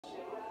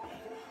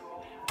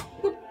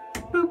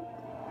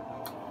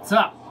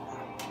What's up?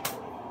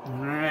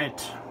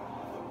 Alright.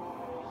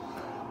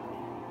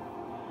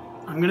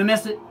 I'm gonna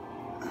miss it.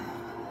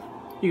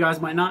 You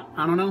guys might not.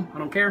 I don't know. I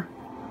don't care.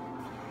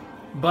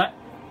 But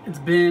it's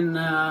been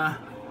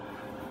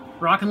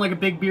rocking like a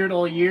big beard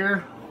all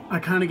year. I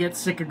kind of get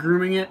sick of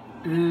grooming it,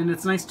 and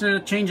it's nice to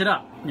change it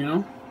up, you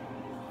know?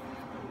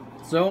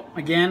 So,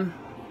 again,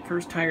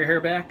 first tie your hair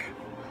back,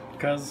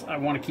 because I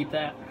want to keep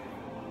that.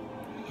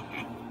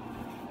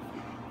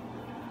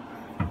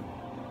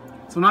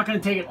 So I'm not going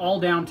to take it all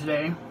down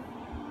today.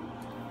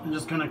 I'm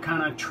just going to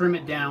kind of trim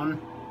it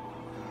down.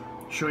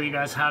 Show you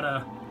guys how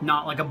to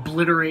not like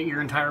obliterate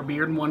your entire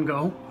beard in one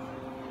go.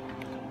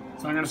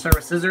 So I'm going to start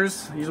with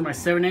scissors. These are my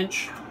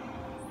 7-inch.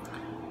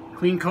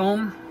 Clean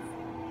comb.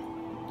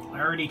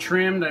 I already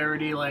trimmed. I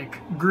already like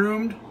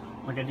groomed.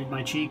 Like I did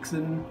my cheeks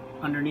and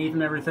underneath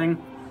and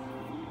everything.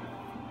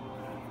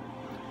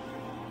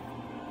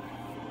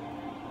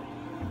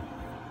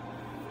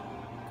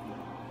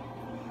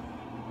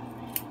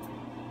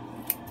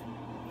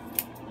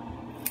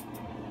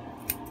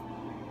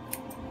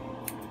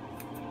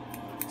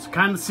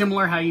 Kind of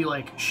similar how you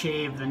like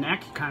shave the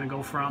neck. You kind of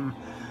go from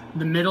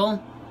the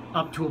middle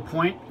up to a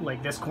point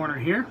like this corner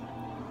here.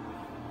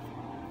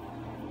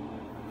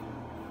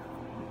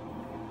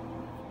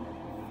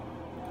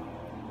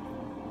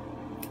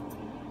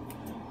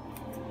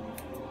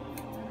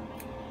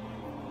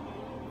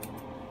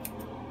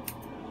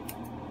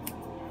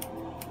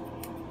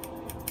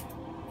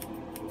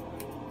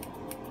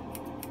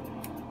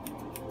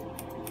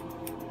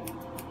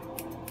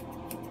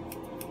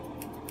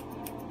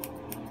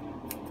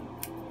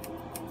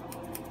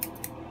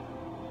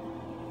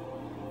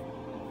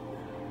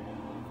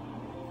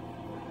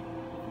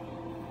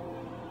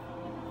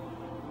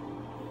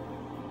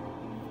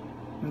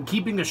 And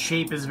keeping the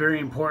shape is very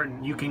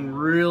important. You can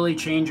really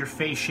change your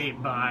face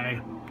shape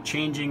by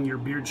changing your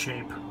beard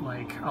shape.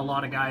 Like a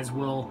lot of guys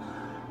will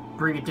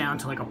bring it down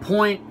to like a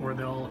point, or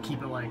they'll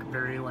keep it like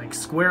very like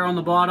square on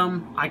the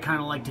bottom. I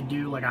kind of like to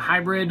do like a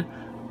hybrid,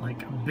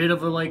 like a bit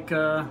of a like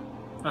a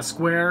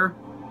square,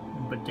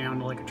 but down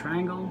to like a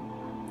triangle,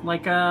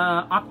 like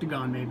a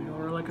octagon maybe,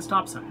 or like a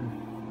stop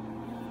sign.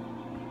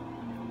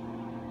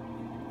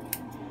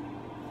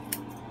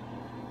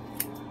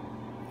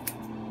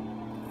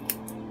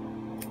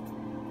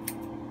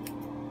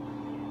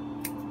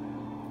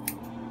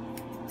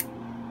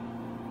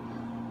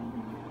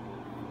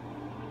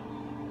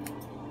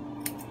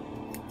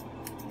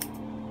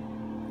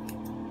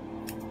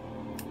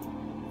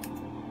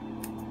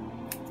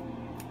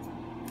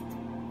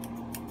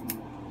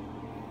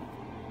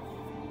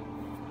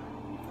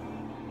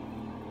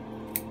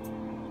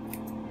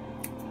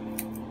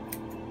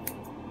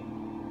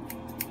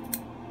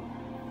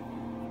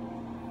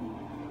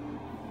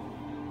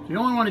 You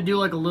only want to do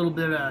like a little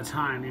bit at a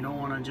time. You don't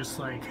want to just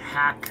like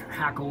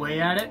hack away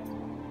at it.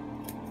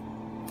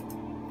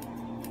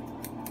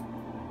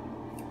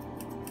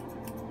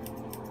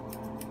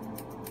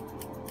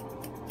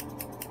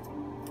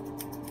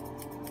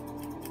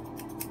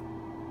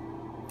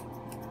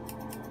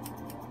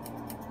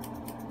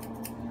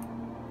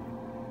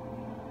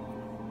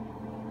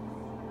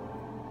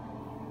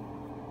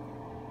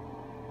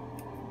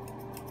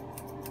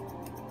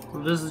 So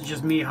this is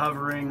just me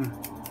hovering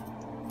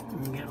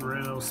and getting rid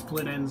of those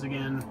split ends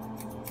again.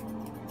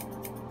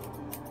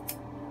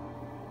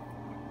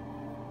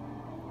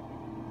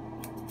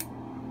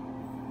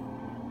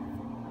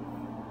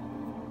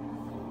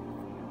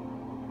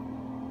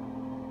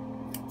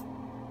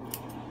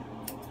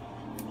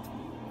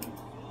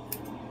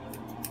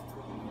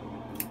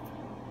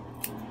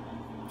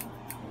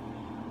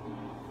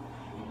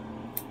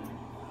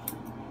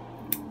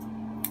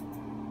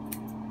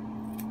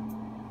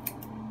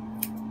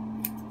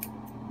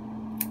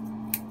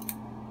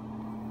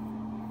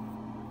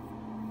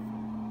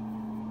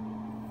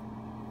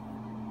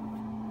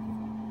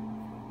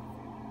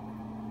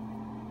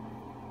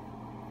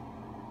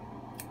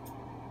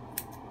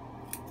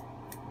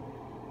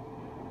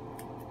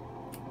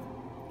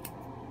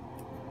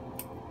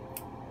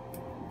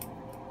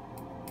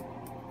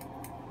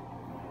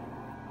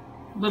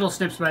 Little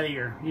snips by the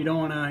ear. You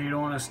don't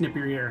wanna snip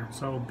your ear.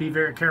 So be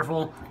very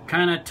careful.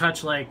 Kind of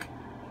touch like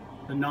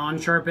the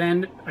non-sharp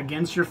end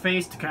against your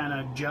face to kind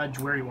of judge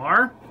where you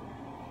are.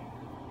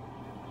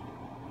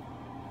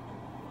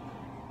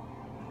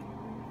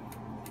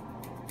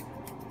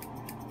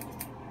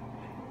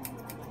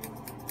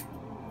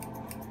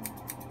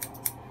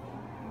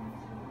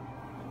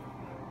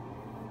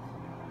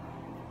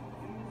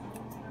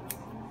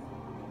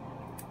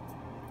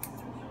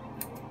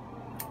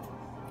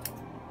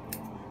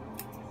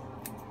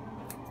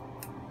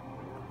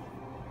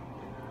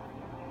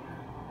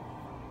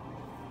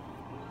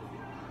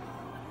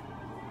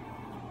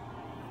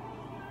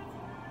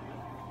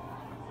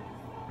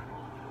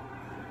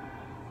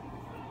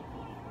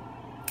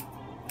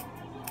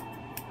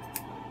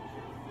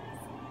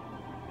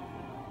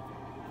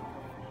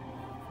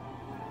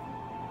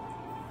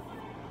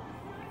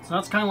 So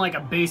that's kind of like a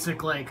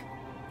basic like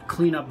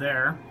cleanup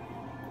there.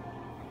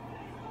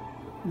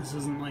 This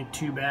isn't like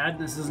too bad.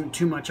 This isn't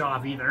too much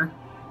off either.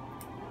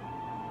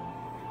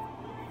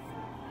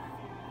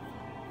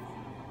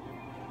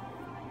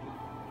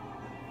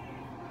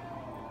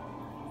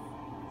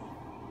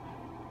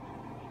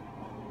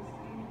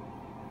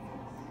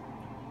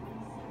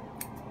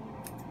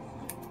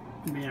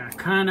 Yeah,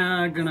 kind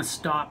of gonna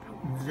stop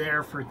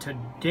there for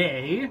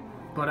today,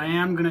 but I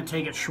am gonna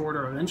take it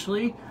shorter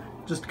eventually,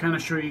 just to kind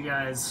of show you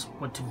guys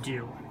what to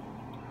do.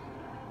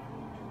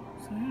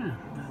 So yeah,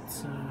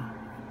 that's a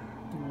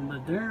little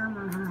bit there.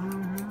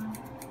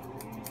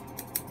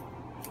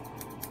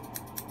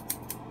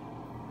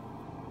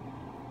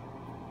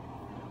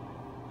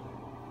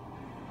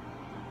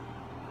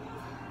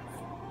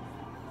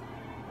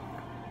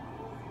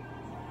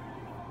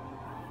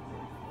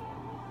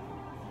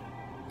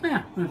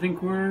 Yeah, I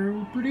think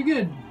we're pretty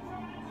good.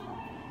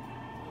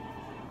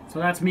 So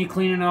that's me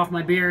cleaning off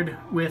my beard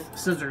with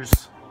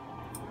scissors.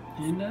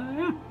 And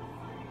yeah.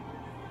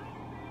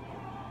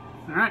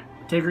 Alright,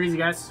 take her easy,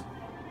 guys.